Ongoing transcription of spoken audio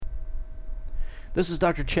This is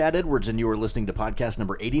Dr. Chad Edwards, and you are listening to podcast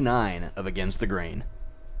number 89 of Against the Grain.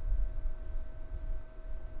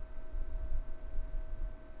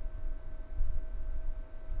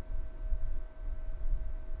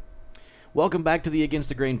 Welcome back to the Against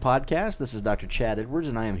the Grain podcast. This is Dr. Chad Edwards,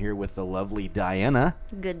 and I am here with the lovely Diana.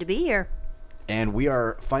 Good to be here. And we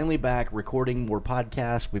are finally back recording more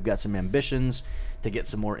podcasts. We've got some ambitions to get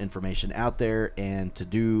some more information out there and to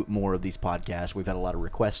do more of these podcasts. We've had a lot of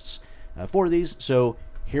requests for these, so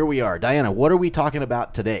here we are. Diana, what are we talking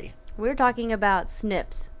about today? We're talking about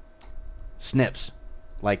SNPs. SNPs,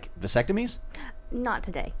 like vasectomies? Not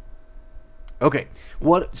today. Okay.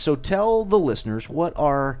 So tell the listeners, what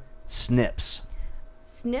are SNPs?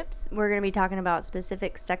 SNPs, we're going to be talking about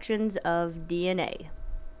specific sections of DNA.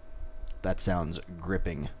 That sounds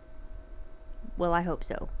gripping. Well, I hope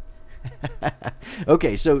so.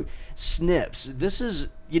 Okay, so SNPs. This is,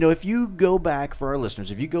 if you go back, for our listeners,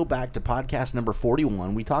 if you go back to podcast number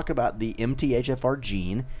 41, we talk about the MTHFR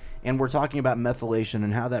gene, and we're talking about methylation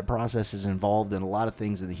and how that process is involved in a lot of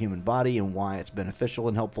things in the human body and why it's beneficial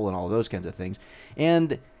and helpful and all those kinds of things,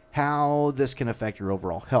 and how this can affect your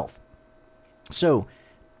overall health. So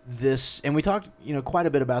and we talked, quite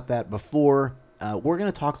a bit about that before. We're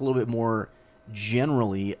going to talk a little bit more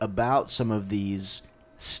generally about some of these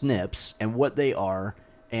SNPs and what they are.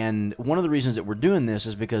 And one of the reasons that we're doing this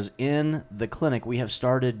is because in the clinic we have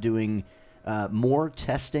started doing more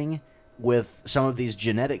testing with some of these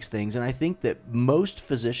genetics things. And I think that most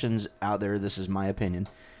physicians out there, this is my opinion,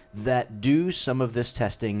 that do some of this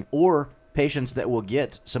testing, or patients that will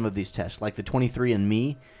get some of these tests, like the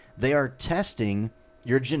 23andMe, they are testing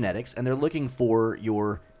your genetics and they're looking for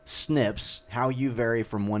your SNPs, how you vary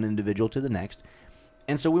from one individual to the next.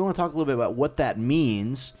 And so we want to talk a little bit about what that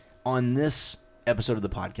means on this episode of the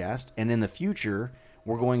podcast. And in the future,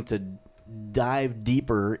 we're going to dive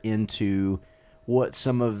deeper into what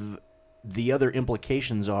some of the other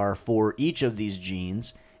implications are for each of these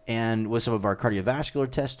genes, and with some of our cardiovascular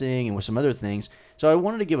testing and with some other things. So I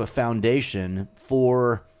wanted to give a foundation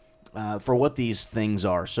for what these things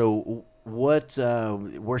are. So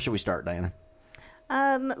where should we start, Diana?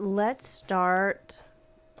 Let's start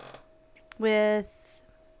with,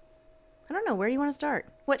 I don't know, where do you want to start?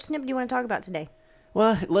 What SNP do you want to talk about today?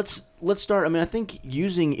 Well, let's start. I mean, I think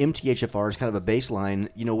using MTHFR is kind of a baseline,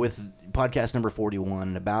 with podcast number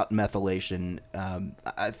 41 about methylation.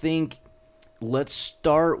 I think let's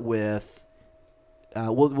start with,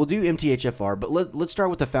 we'll do MTHFR, but let's start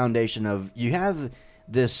with the foundation of, you have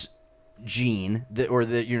this gene your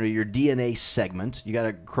DNA segment. You got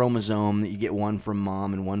a chromosome that you get one from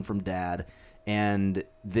mom and one from dad, and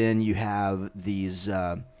then you have these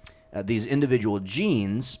individual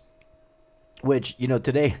genes, which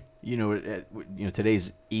today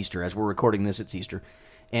today's Easter. As we're recording this, it's Easter,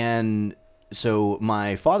 and so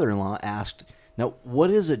my father-in-law asked, "Now,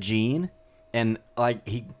 what is a gene?" And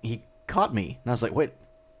he caught me, and I was like, "Wait,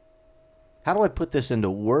 how do I put this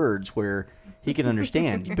into words where he can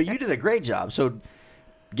understand?" But you did a great job, so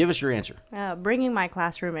give us your answer. Bringing my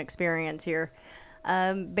classroom experience here.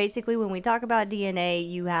 Basically, when we talk about DNA,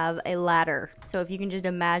 you have a ladder. So if you can just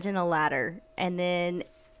imagine a ladder, and then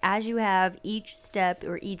as you have each step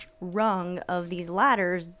or each rung of these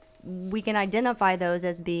ladders, we can identify those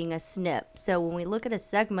as being a SNP. So when we look at a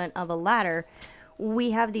segment of a ladder, we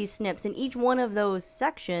have these SNPs, and each one of those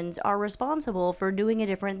sections are responsible for doing a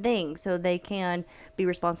different thing. So they can be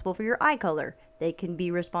responsible for your eye color. They can be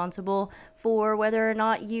responsible for whether or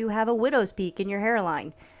not you have a widow's peak in your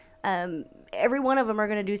hairline. Every one of them are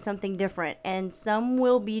going to do something different, and some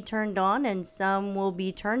will be turned on and some will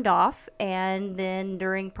be turned off. And then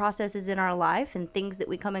during processes in our life and things that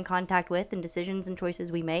we come in contact with and decisions and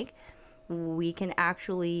choices we make, we can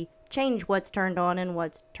actually change what's turned on and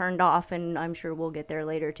what's turned off, and I'm sure we'll get there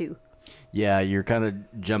later too. Yeah, you're kind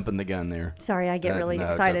of jumping the gun there. Sorry, I get really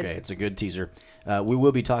excited. It's okay. It's a good teaser. We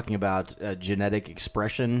will be talking about genetic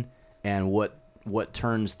expression and what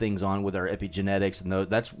turns things on with our epigenetics, and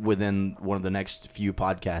that's within one of the next few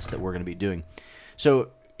podcasts that we're going to be doing. So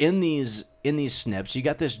in these SNPs, you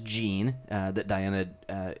got this gene that Diana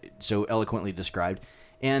so eloquently described,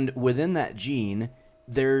 and within that gene,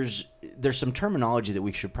 there's some terminology that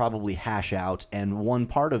we should probably hash out, and one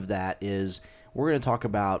part of that is we're going to talk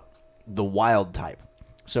about the wild type.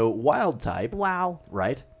 So wild type, wow,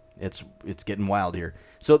 right? It's getting wild here.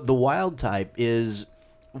 So the wild type is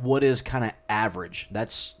what is kind of average.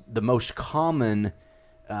 That's the most common.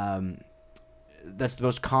 That's the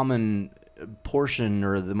most common portion,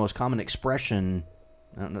 or the most common expression.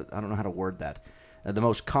 I don't know how to word that. The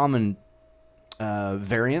most common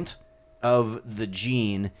variant of the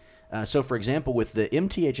gene So, for example, with the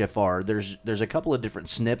MTHFR, there's a couple of different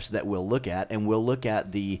SNPs that we'll look at, and we'll look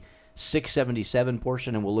at the 677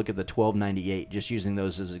 portion, and we'll look at the 1298, just using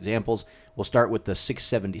those as examples. We'll start with the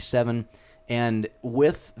 677, and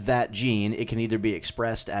with that gene, it can either be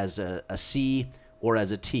expressed as a C or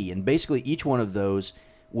as a T, and basically each one of those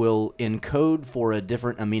will encode for a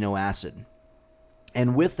different amino acid.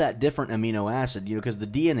 And with that different amino acid, because the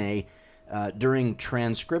DNA during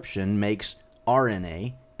transcription makes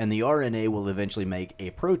RNA, and the RNA will eventually make a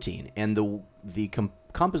protein. And the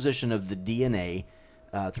composition of the DNA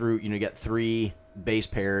through, you get 3 base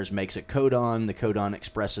pairs, makes a codon. The codon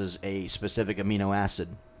expresses a specific amino acid.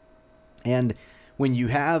 And when you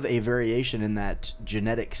have a variation in that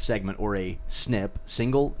genetic segment, or a SNP,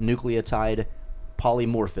 single nucleotide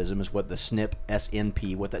polymorphism is what the SNP,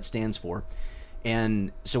 SNP, what that stands for.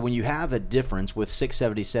 And so when you have a difference with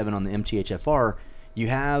 677 on the MTHFR, you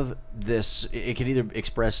have this, it can either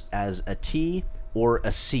express as a T or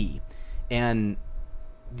a C. And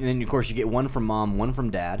then, of course, you get one from mom, one from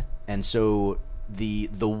dad. And so the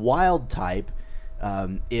wild type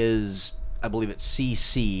is, I believe it's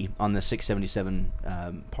CC on the 677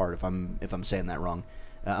 part, if I'm saying that wrong.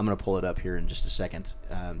 I'm going to pull it up here in just a second.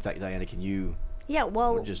 In fact, Diana, can you... Yeah,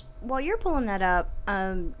 well, while you're pulling that up,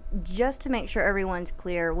 just to make sure everyone's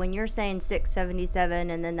clear, when you're saying 677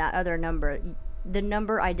 and then that other number, the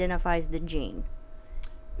number identifies the gene.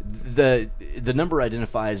 The number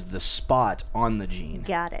identifies the spot on the gene.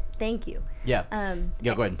 Got it. Thank you. Yeah.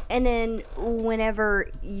 Yeah, go ahead. And then whenever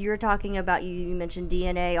you're talking about, you mentioned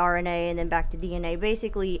DNA, RNA, and then back to DNA,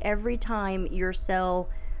 basically every time your cell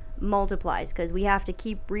multiplies, because we have to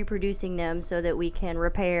keep reproducing them so that we can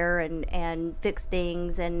repair and fix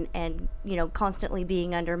things, and constantly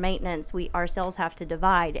being under maintenance, our cells have to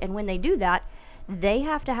divide. And when they do that, they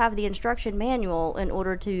have to have the instruction manual in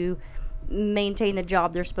order to maintain the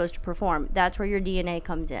job they're supposed to perform. That's where your DNA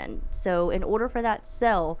comes in. So in order for that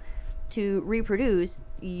cell to reproduce,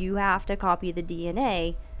 you have to copy the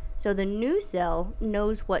DNA so the new cell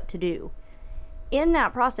knows what to do. In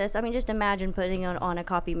that process, just imagine putting it on a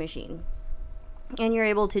copy machine, and you're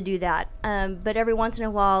able to do that. But every once in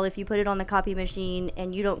a while, if you put it on the copy machine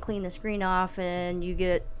and you don't clean the screen off, and you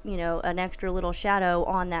get an extra little shadow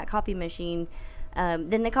on that copy machine,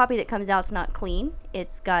 then the copy that comes out's not clean.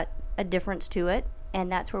 It's got a difference to it,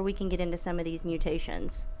 and that's where we can get into some of these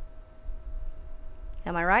mutations.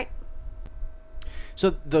 Am I right?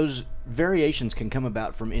 So those variations can come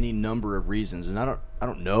about from any number of reasons, and I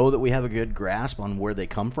don't know that we have a good grasp on where they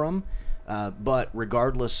come from, but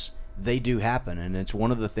regardless, they do happen, and it's one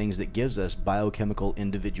of the things that gives us biochemical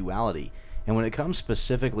individuality. And when it comes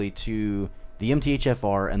specifically to the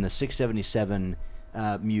MTHFR and the 677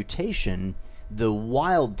 mutation, the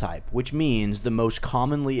wild type, which means the most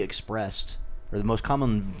commonly expressed, or the most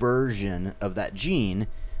common version of that gene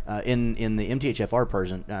in the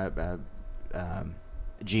MTHFR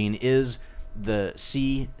gene, is the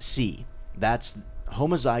CC. That's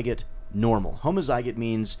homozygote normal. Homozygote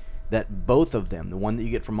means that both of them, the one that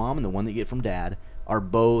you get from mom and the one that you get from dad, are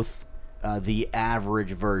both the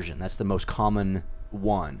average version. That's the most common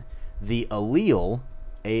one. The allele,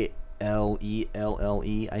 A-L-E-L-L-E,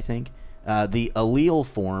 I think, the allele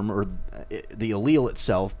form, or the allele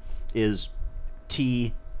itself, is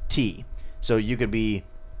TT. So you could be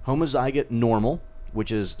homozygote normal,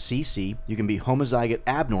 which is CC. You can be homozygote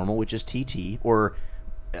abnormal, which is TT. Or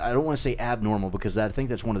I don't want to say abnormal, because I think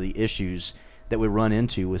that's one of the issues that we run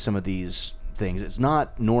into with some of these things. It's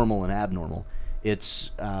not normal and abnormal.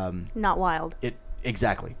 It's not wild.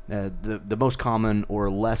 Exactly. The most common or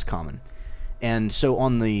less common. And so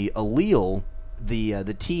on the allele,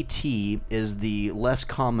 the TT is the less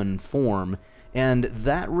common form, and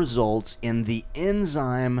that results in the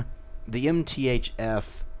enzyme, the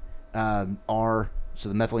MTHFR, so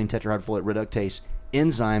the methylene tetrahydrofolate reductase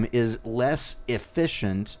enzyme, is less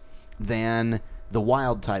efficient than the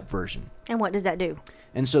wild type version. And what does that do?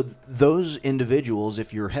 And so those individuals,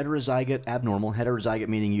 if you're heterozygote abnormal, heterozygote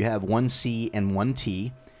meaning you have one C and one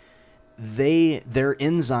T, their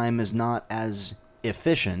enzyme is not as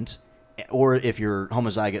efficient. Or if you're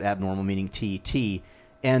homozygote abnormal, meaning TT.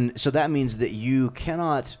 And so that means that you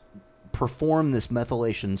cannot perform this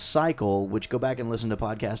methylation cycle, which, go back and listen to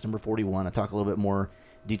podcast number 41. I talk a little bit more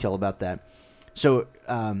detail about that. So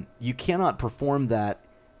you cannot perform that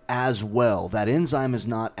as well. That enzyme is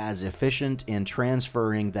not as efficient in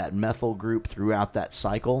transferring that methyl group throughout that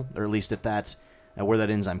cycle, or at least at that where that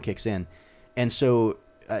enzyme kicks in. And so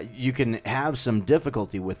you can have some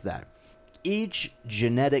difficulty with that. Each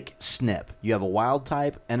genetic SNP, you have a wild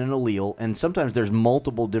type and an allele, and sometimes there's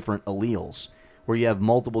multiple different alleles. where you have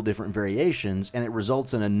multiple different variations, and it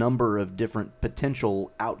results in a number of different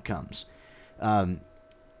potential outcomes.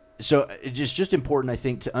 So it's just important, I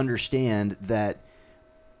think, to understand that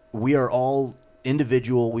we are all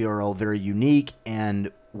individual, we are all very unique,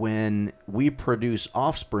 and when we produce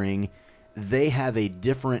offspring, they have a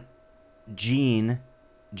different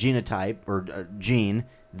genotype or gene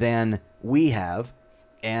than we have,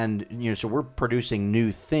 and so we're producing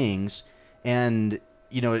new things, and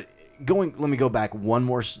let me go back one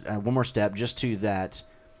more step just to that,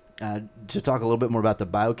 to talk a little bit more about the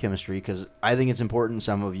biochemistry, because I think it's important.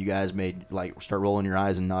 Some of you guys may start rolling your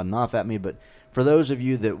eyes and nodding off at me, but for those of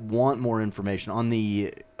you that want more information on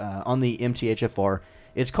the MTHFR,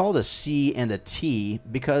 it's called a C and a T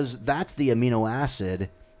because that's the amino acid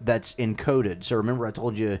that's encoded. So remember I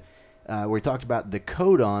told you we talked about the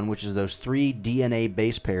codon, which is those 3 DNA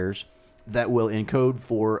base pairs that will encode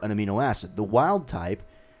for an amino acid. The wild type,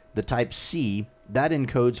 the type C, that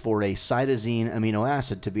encodes for a cytosine amino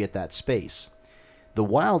acid to be at that space. The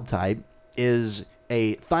wild type is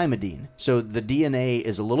a thymidine. So the DNA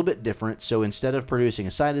is a little bit different. So instead of producing a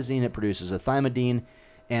cytosine, it produces a thymidine.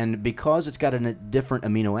 And because it's got a different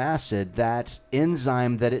amino acid, that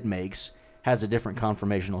enzyme that it makes has a different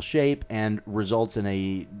conformational shape and results in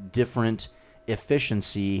a different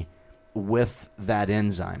efficiency with that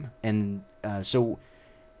enzyme. And so,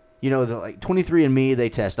 the 23andMe, they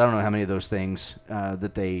test, I don't know how many of those things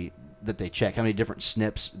that they check, how many different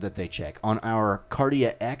SNPs that they check. On our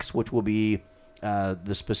Cardia X, which will be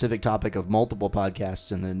the specific topic of multiple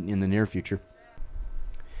podcasts in the near future,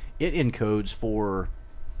 it encodes for,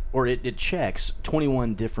 or it checks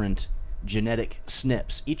 21 different genetic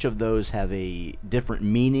SNPs. Each of those have a different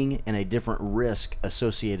meaning and a different risk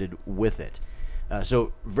associated with it.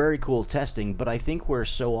 So very cool testing, but I think where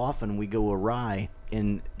so often we go awry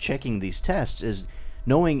in checking these tests is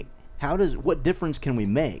knowing what difference can we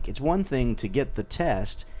make. It's one thing to get the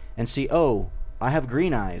test and see, oh, I have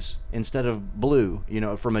green eyes instead of blue,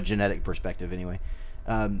 from a genetic perspective anyway.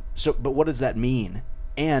 But what does that mean?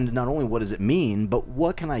 And not only what does it mean, but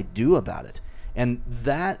what can I do about it? And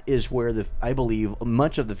that is where I believe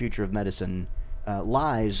much of the future of medicine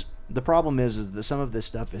lies. The problem is that some of this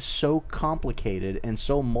stuff is so complicated and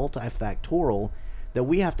so multifactorial that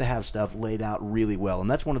we have to have stuff laid out really well. And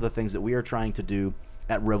that's one of the things that we are trying to do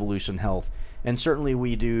at Revolution Health. And certainly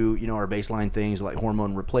we do, our baseline things like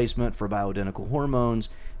hormone replacement for bioidentical hormones.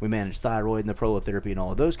 We manage thyroid and the prolotherapy and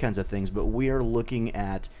all of those kinds of things. But we are looking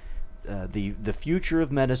at the future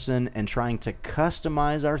of medicine and trying to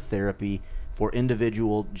customize our therapy for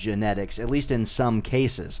individual genetics, at least in some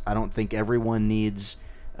cases. I don't think everyone needs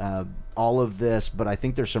all of this, but I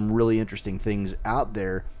think there's some really interesting things out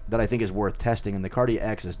there that I think is worth testing, and the Cardia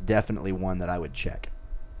X is definitely one that I would check.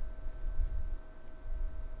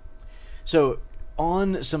 So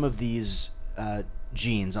on some of these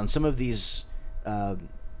genes, on some of these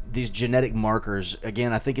genetic markers,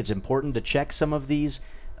 again, I think it's important to check some of these.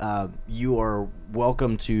 You are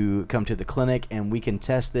welcome to come to the clinic, and we can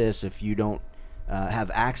test this. If you don't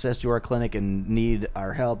have access to our clinic and need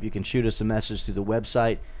our help, you can shoot us a message through the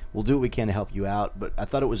website. We'll do what we can to help you out, but I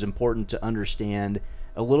thought it was important to understand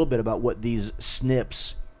a little bit about what these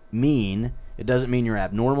SNPs mean. It doesn't mean you're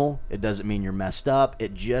abnormal. It doesn't mean you're messed up.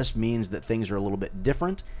 It just means that things are a little bit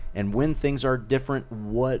different, and when things are different,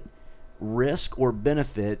 what risk or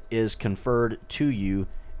benefit is conferred to you,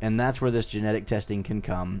 and that's where this genetic testing can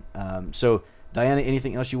come. So, Diana,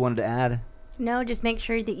 anything else you wanted to add? No, just make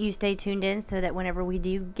sure that you stay tuned in so that whenever we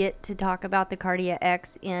do get to talk about the Cardia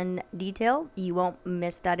X in detail, you won't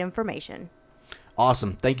miss that information.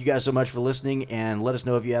 Awesome. Thank you guys so much for listening, and let us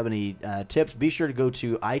know if you have any tips. Be sure to go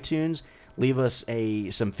to iTunes, leave us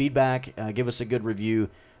some feedback, give us a good review,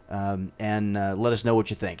 and let us know what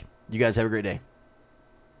you think. You guys have a great day.